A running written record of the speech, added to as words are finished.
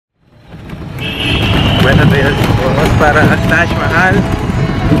Buenos días, vamos para Taj Mahal.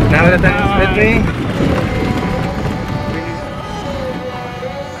 Navratan is with me.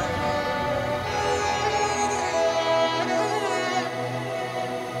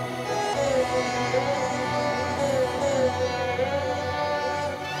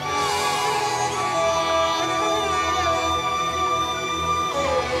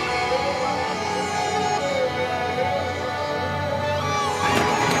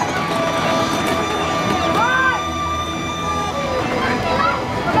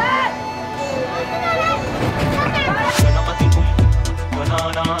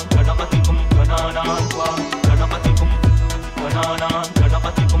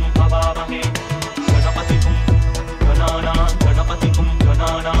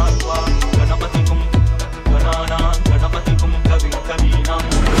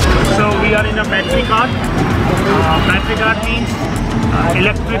 We are in a battery car. Battery car means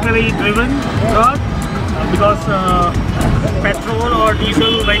electrically driven car because petrol or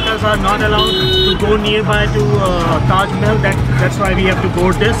diesel vehicles are not allowed to go nearby to Taj Mahal. That's why we have to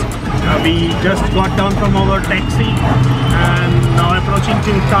board this. We just got down from our taxi and now approaching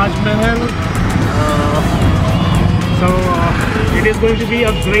to Taj Mahal. It is going to be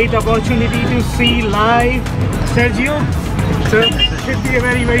a great opportunity to see live Sergio. So should be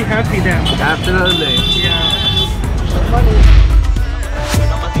very, very happy then. Absolutely. Yeah.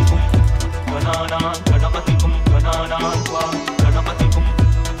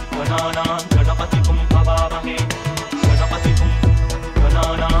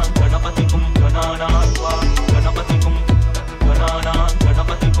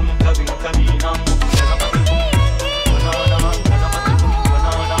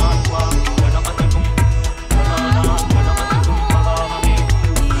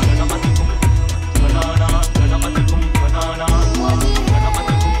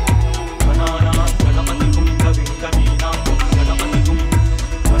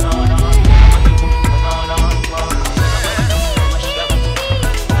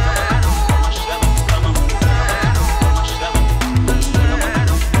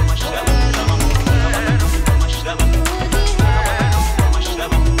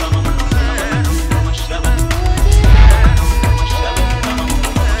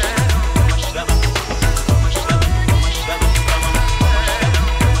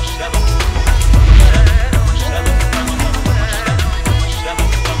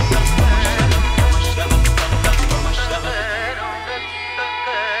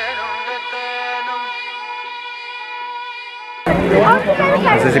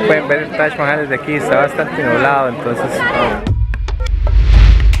 No sé si pueden ver el Taj Mahal desde aquí, está bastante nublado, entonces...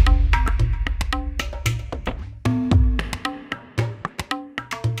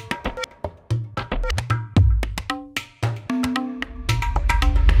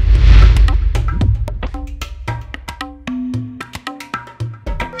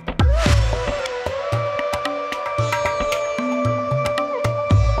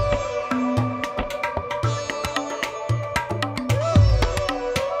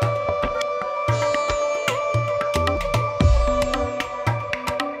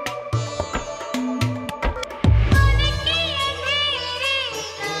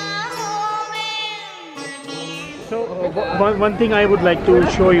 So one thing I would like to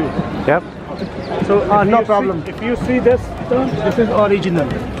show you. Yep. So no problem. If you see this is original.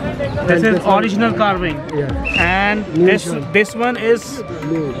 This is original carving. Yeah. And this one is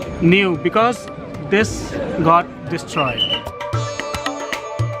new because this got destroyed.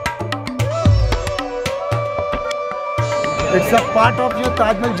 It's a part of your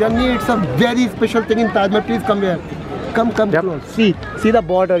Taj Mahal journey. It's a very special thing in Taj Mahal. Please come here. Come close. See the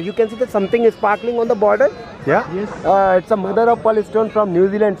border. You can see that something is sparkling on the border. Yeah. Yes. It's a mother of pearl stone from New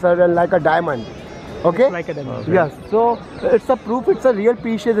Zealand, sir, and like a diamond. Okay. Like a diamond. Okay. Yes. So it's a proof. It's a real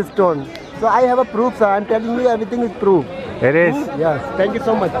precious stone. So I have a proof, sir. I'm telling you, everything is proof. It is. Yes. Thank you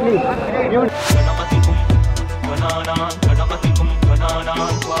so much. Please.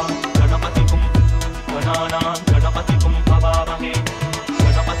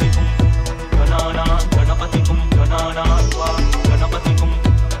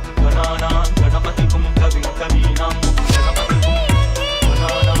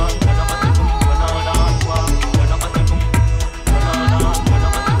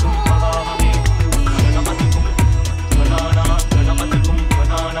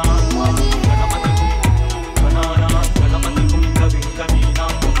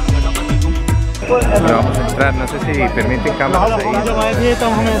 No vamos a entrar, no sé si permiten cámaras ahí.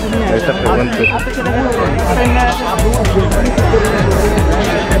 Esta pregunta.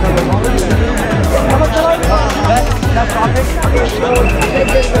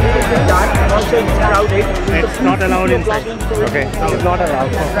 it's crowded. It's not allowed inside. Ok. It's not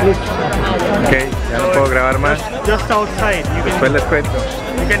allowed. So please. Ok, ya no puedo grabar más. Just outside. Después les cuento.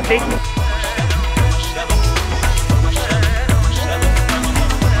 You can take